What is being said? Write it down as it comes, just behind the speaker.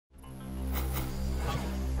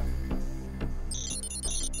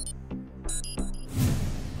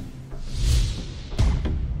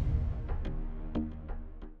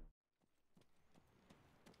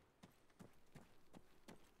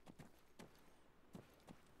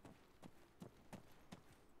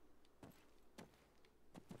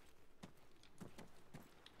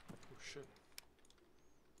shit.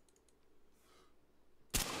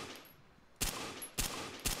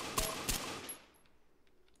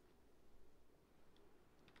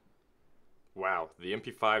 Wow, the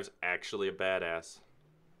MP5's actually a badass.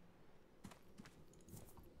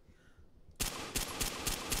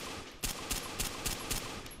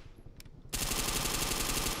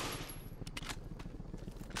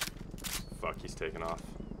 Fuck, he's taking off.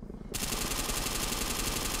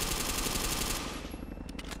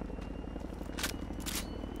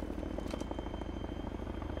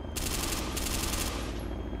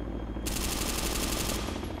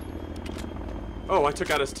 Oh, I took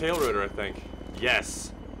out his tail rotor, I think.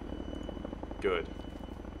 Yes. Good.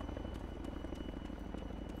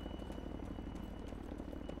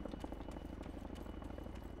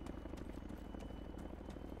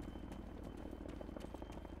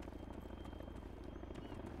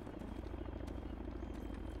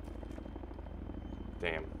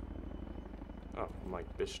 Damn. Oh, I'm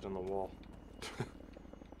like bitched on the wall.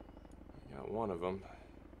 Got one of them.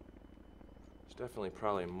 There's definitely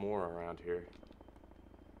probably more around here.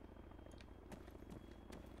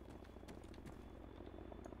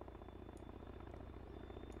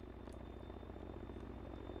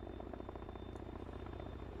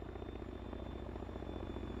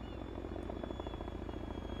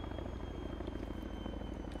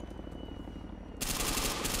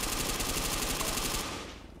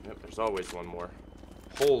 There's always one more.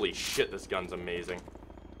 Holy shit, this gun's amazing.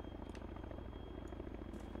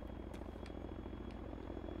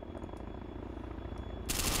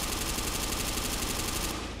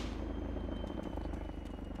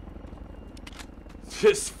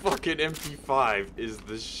 This fucking MP5 is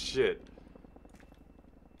the shit.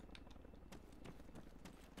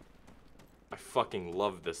 I fucking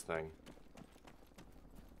love this thing.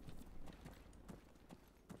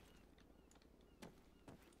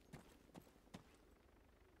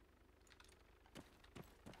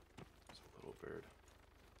 Bird.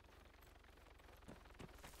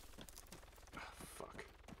 Oh, fuck.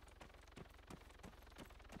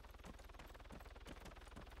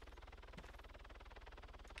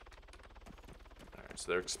 Alright,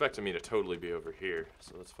 so they're expecting me to totally be over here,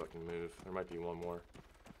 so let's fucking move. There might be one more.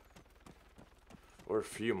 Or a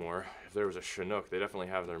few more. If there was a Chinook, they definitely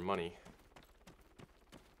have their money.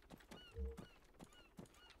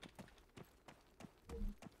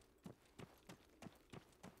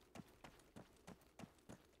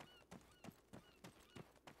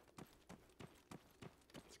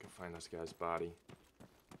 Find this guy's body.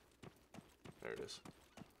 There it is.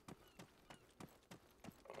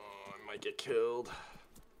 Oh, I might get killed.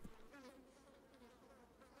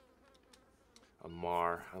 A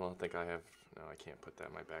MAR. I don't think I have... No, I can't put that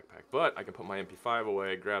in my backpack. But I can put my MP5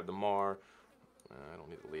 away, grab the MAR. I don't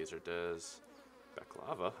need the laser des.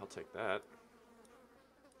 Baklava, I'll take that.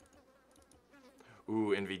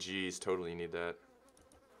 Ooh, NVGs. Totally need that.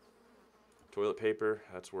 Toilet paper.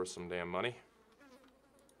 That's worth some damn money.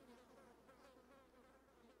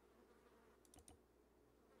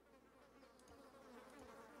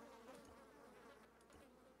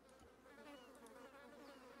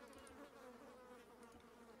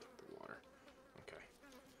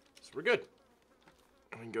 We're good.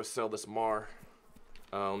 We can go sell this MAR.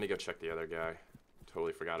 Let me go check the other guy.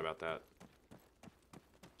 Totally forgot about that.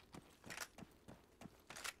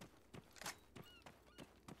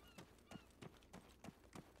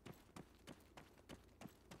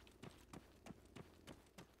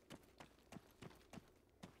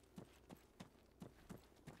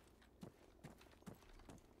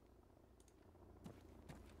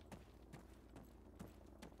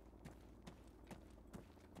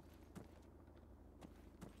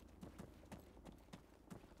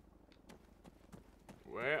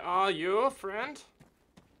 Where are you, friend?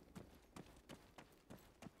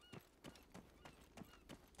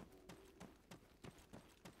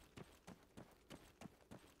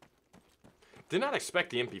 Did not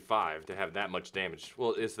expect the MP5 to have that much damage.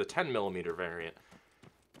 Well, it's the 10mm variant.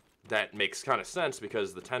 That makes kind of sense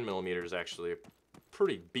because the 10mm is actually a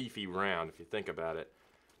pretty beefy round if you think about it.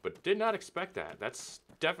 But did not expect that. That's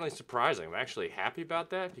definitely surprising. I'm actually happy about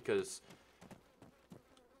that because...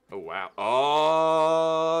 Oh, wow.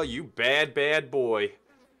 Oh, you bad, bad boy.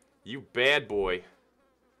 You bad boy.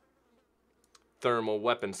 Thermal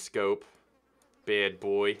weapon scope. Bad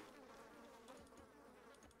boy.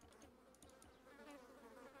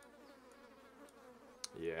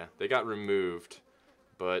 Yeah, they got removed.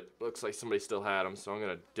 But looks like somebody still had them, so I'm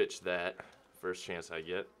going to ditch that. First chance I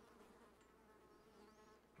get.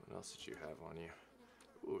 What else did you have on you?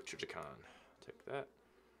 Ooh, Chujicon. Take that.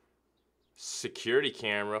 Security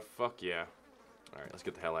camera, fuck yeah. Alright, let's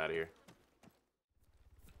get the hell out of here.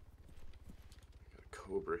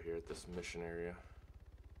 Cobra here at this mission area.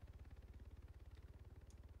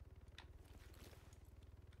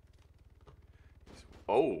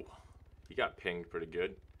 Oh, he got pinged pretty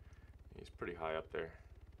good. He's pretty high up there.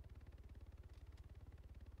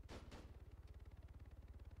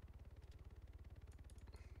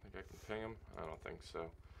 Think I can ping him? I don't think so.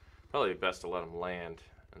 Probably best to let him land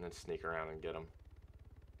and then sneak around and get him.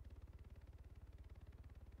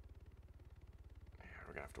 Yeah,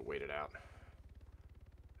 we're gonna have to wait it out.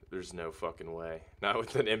 There's no fucking way. Not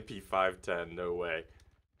with an MP510, no way.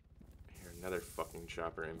 Here, another fucking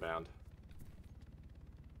chopper inbound.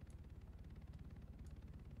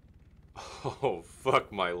 Oh,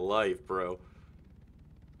 fuck my life, bro.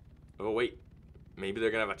 Oh, wait. Maybe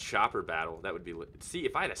they're gonna have a chopper battle. That would be lit. See,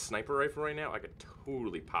 if I had a sniper rifle right now, I could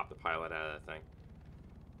totally pop the pilot out of that thing.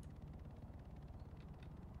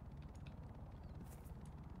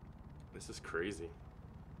 This is crazy.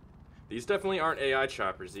 These definitely aren't AI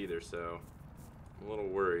choppers either, so I'm a little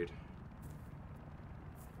worried.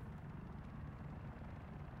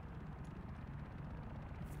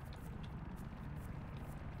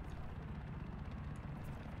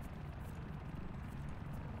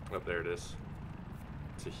 Oh, there it is.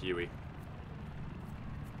 It's a Huey.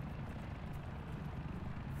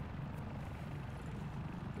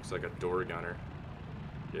 Looks like a door gunner.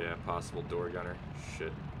 Yeah, possible door gunner.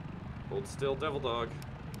 Shit. Hold still, devil dog.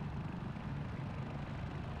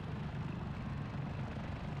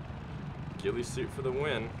 Ghillie suit for the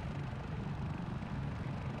win.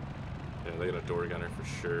 Yeah, they got a door gunner for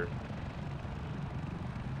sure.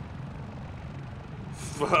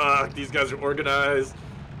 Fuck, these guys are organized.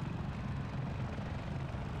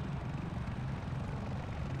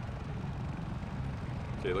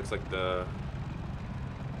 Okay, looks like the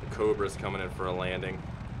Cobra's coming in for a landing.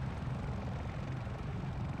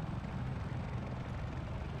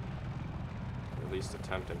 Or at least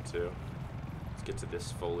attempting to. Let's get to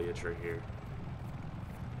this foliage right here.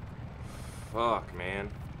 Fuck, man.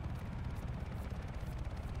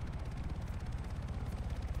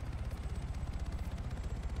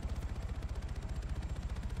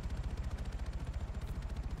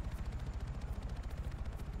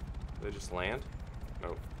 Did they just land?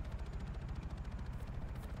 Nope.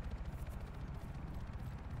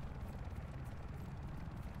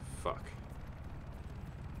 Fuck.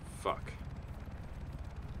 Fuck.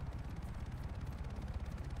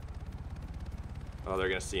 Oh, they're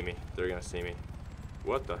gonna see me. They're gonna see me.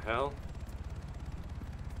 What the hell?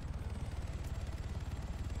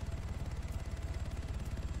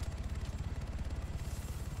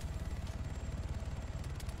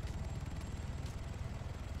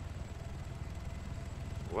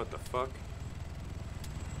 What the fuck?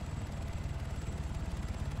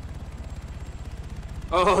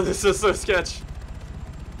 Oh, this is so sketch.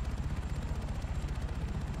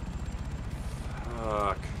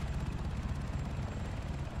 Fuck.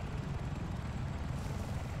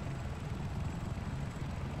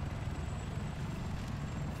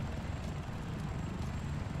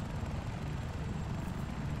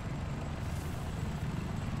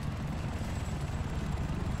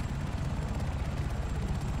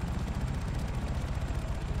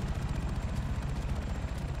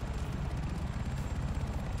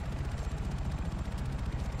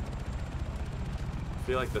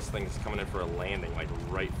 I feel like this thing's coming in for a landing, like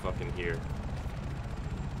right fucking here.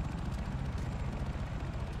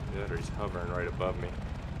 Yeah, or he's hovering right above me.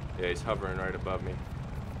 Yeah, he's hovering right above me.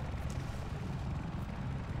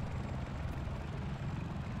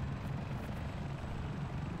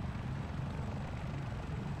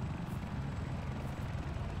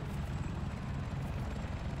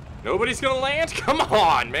 Nobody's gonna land? Come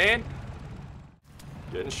on, man!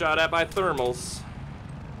 Getting shot at by thermals.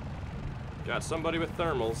 Got somebody with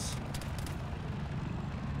thermals.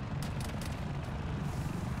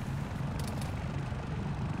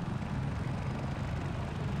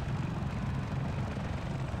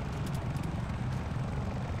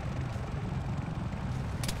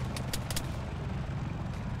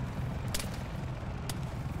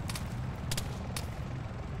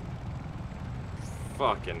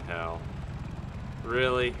 Fucking hell.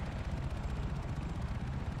 Really?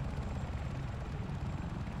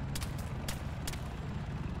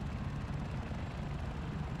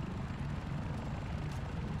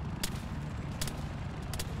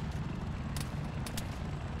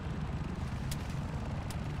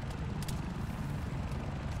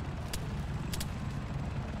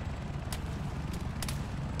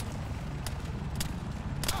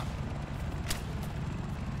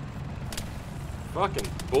 Fucking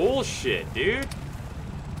bullshit, dude.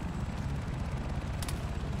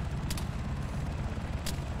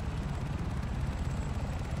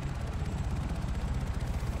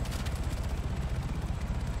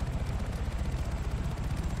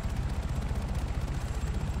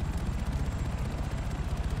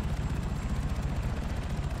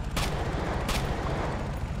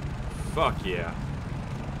 Fuck yeah.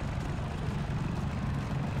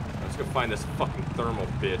 Let's go find this fucking thermal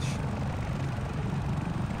bitch.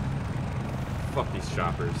 Fuck these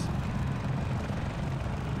choppers.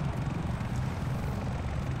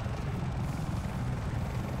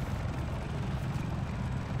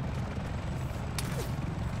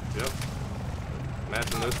 Yep.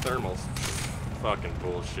 Imagine those thermals. Fucking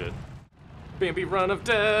bullshit. Bambi run of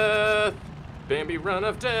death! Bambi run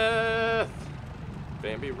of death!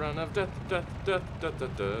 Bambi run of death, death, death, death,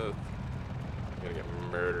 death, death. I'm gonna get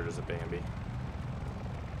murdered as a Bambi.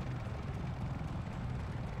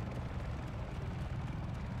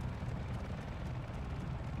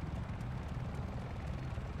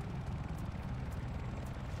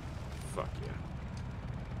 Fuck yeah.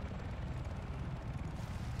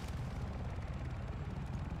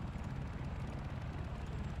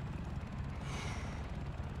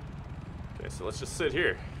 Okay, so let's just sit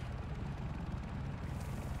here.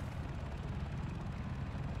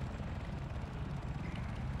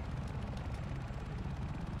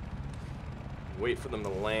 Wait for them to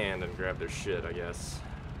land and grab their shit, I guess.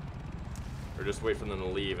 Or just wait for them to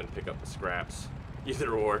leave and pick up the scraps. Either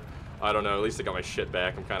or. I don't know, at least I got my shit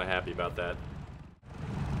back. I'm kind of happy about that.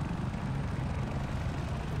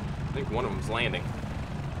 I think one of them's landing.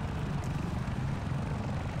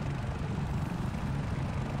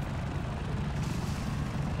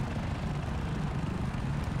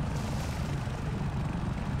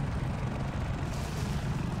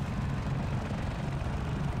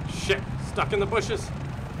 Shit, stuck in the bushes.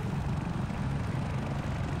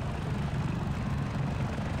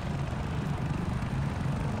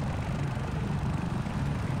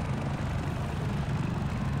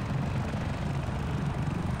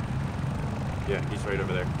 Yeah, he's right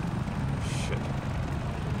over there. Shit.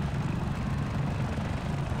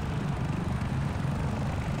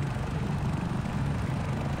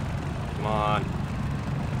 Come on.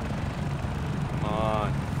 Come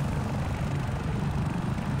on.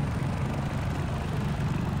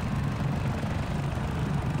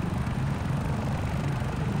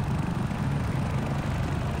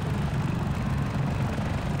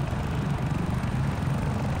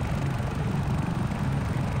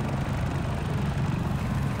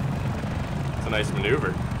 Nice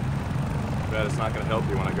maneuver. But it's not going to help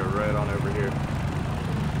you when I go right on over here.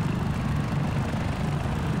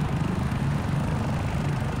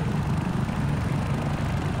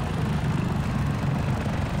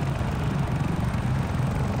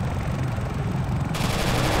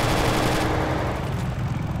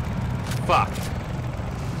 Fuck.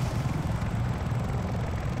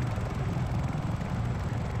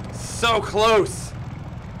 So close.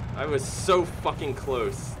 I was so fucking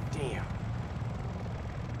close. Damn.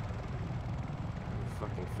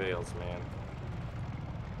 Fails, man.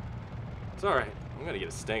 It's alright. I'm gonna get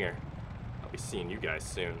a stinger. I'll be seeing you guys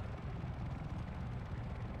soon.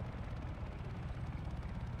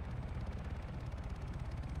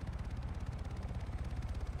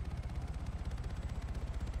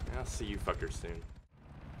 I'll see you fuckers soon.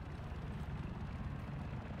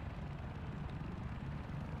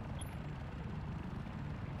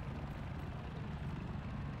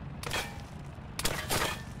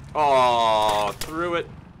 Oh, threw it.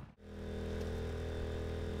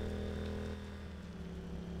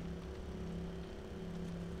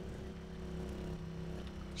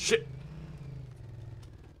 Shit.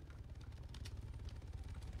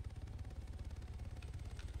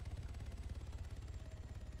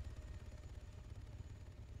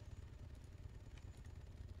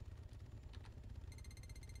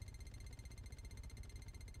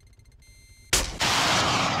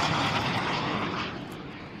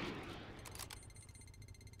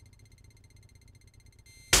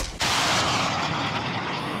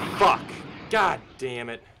 Fuck. God damn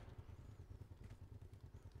it.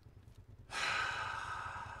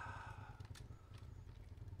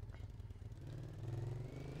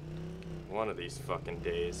 One of these fucking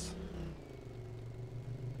days.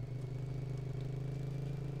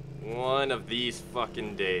 One of these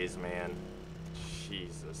fucking days, man.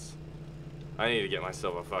 Jesus. I need to get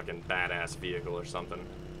myself a fucking badass vehicle or something.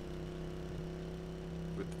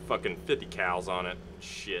 With fucking 50 cals on it.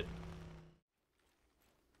 Shit.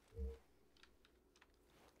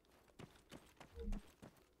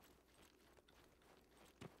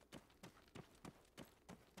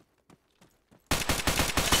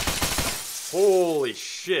 Holy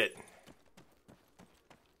shit.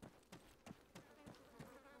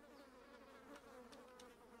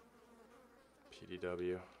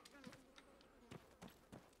 PDW.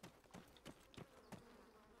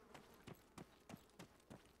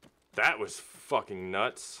 That was fucking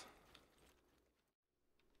nuts.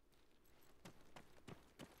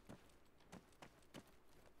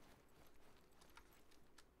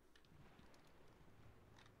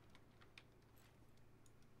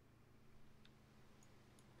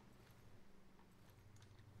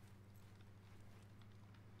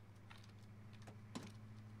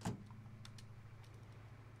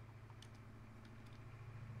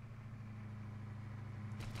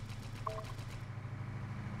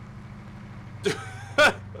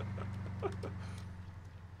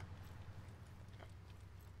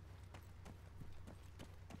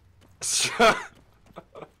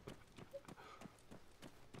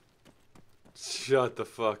 Shut the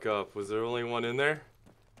fuck up. Was there only one in there?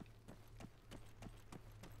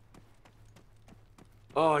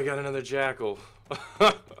 Oh, I got another jackal.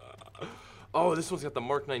 Oh, this one's got the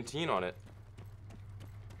Mark 19 on it.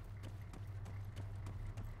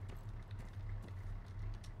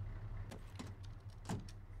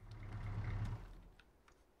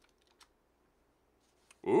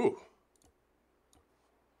 Ooh.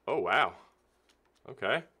 Oh, wow.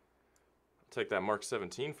 Okay. I'll take that Mark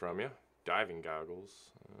 17 from you. Diving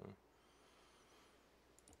goggles.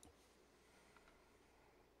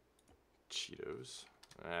 Cheetos.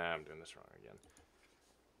 Ah, I'm doing this wrong again.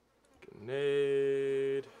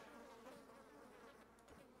 Grenade.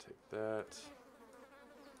 Take that.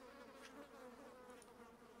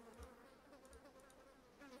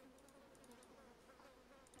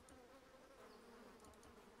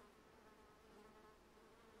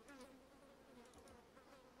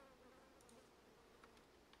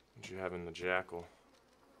 What you have in the jackal?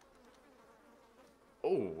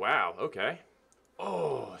 Oh, wow. Okay.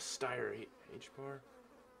 Oh, Styre H-bar.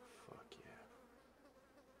 Fuck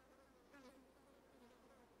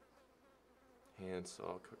yeah.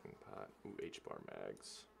 Handsaw, cooking pot. Ooh, H-bar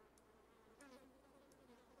mags.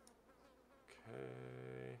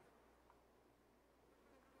 Okay.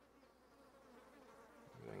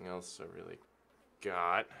 Anything else I really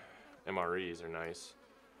got? MREs are nice.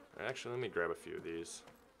 Actually, let me grab a few of these.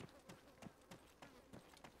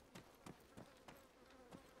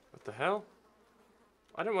 What the hell?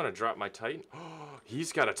 I didn't want to drop my Titan. Oh,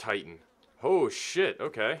 he's got a Titan. Oh shit,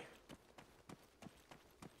 okay.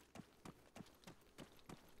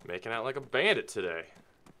 Making out like a bandit today.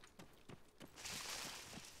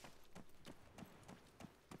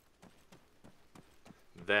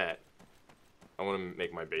 That. I want to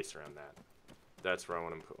make my base around that. That's where I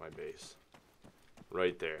want to put my base.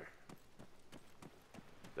 Right there.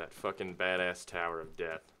 That fucking badass Tower of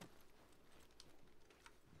Death.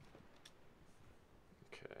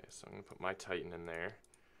 Okay, so I'm going to put my Titan in there.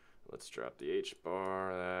 Let's drop the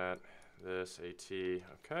H-bar, that, this, AT,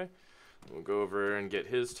 okay. We'll go over and get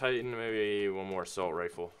his Titan, maybe one more assault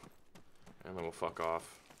rifle. And then we'll fuck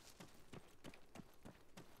off.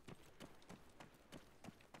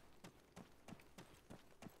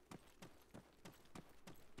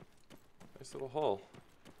 Nice little hull.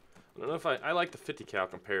 I don't know if I like the 50 cal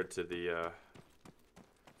compared to the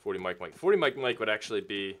 40 Mike. 40 Mike would actually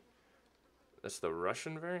be, that's the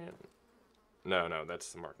Russian variant? No,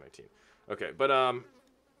 that's the Mark 19. Okay, but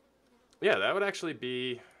yeah, that would actually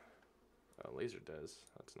be laser des.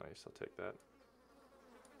 That's nice. I'll take that.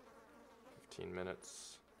 15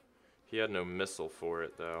 minutes. He had no missile for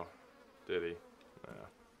it though, did he? No.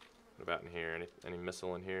 What about in here? Any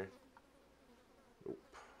missile in here? Nope.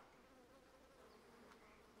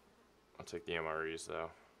 I'll take the MREs though.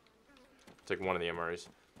 I'll take one of the MREs.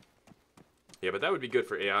 Yeah, but that would be good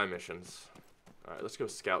for AI missions. Alright, let's go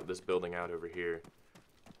scout this building out over here.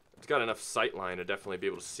 It's got enough sight line to definitely be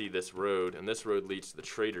able to see this road, and this road leads to the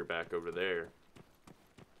trader back over there,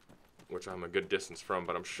 which I'm a good distance from,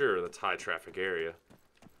 but I'm sure that's high traffic area.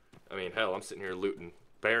 I mean, hell, I'm sitting here looting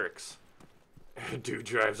barracks. Dude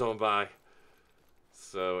drives on by.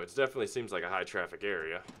 So it definitely seems like a high traffic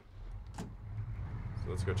area. So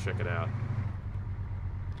let's go check it out.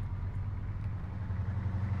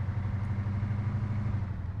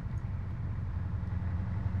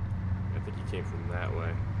 I think he came from that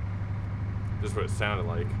way. This is what it sounded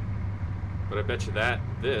like. But I bet you that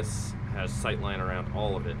this has sightline around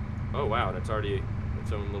all of it. Oh wow, and it's already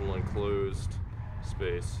its own little enclosed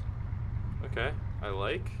space. Okay, I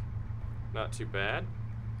like. Not too bad.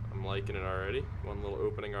 I'm liking it already. One little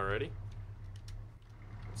opening already.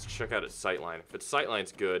 Let's check out its sightline. If its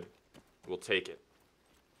sightline's good, we'll take it.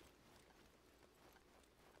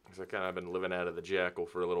 Because I kind of been living out of the jackal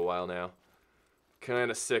for a little while now.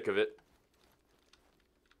 Kind of sick of it.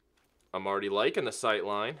 I'm already liking the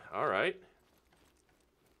sightline. All right.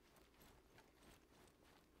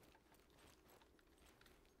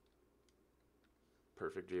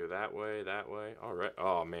 Perfect view that way, that way. All right.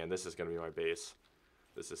 Oh, man, this is going to be my base.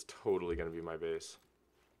 This is totally going to be my base.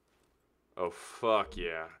 Oh, fuck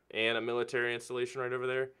yeah. And a military installation right over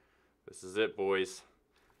there. This is it, boys.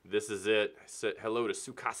 This is it. Say hello to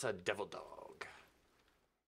Sukasa Devil Dog.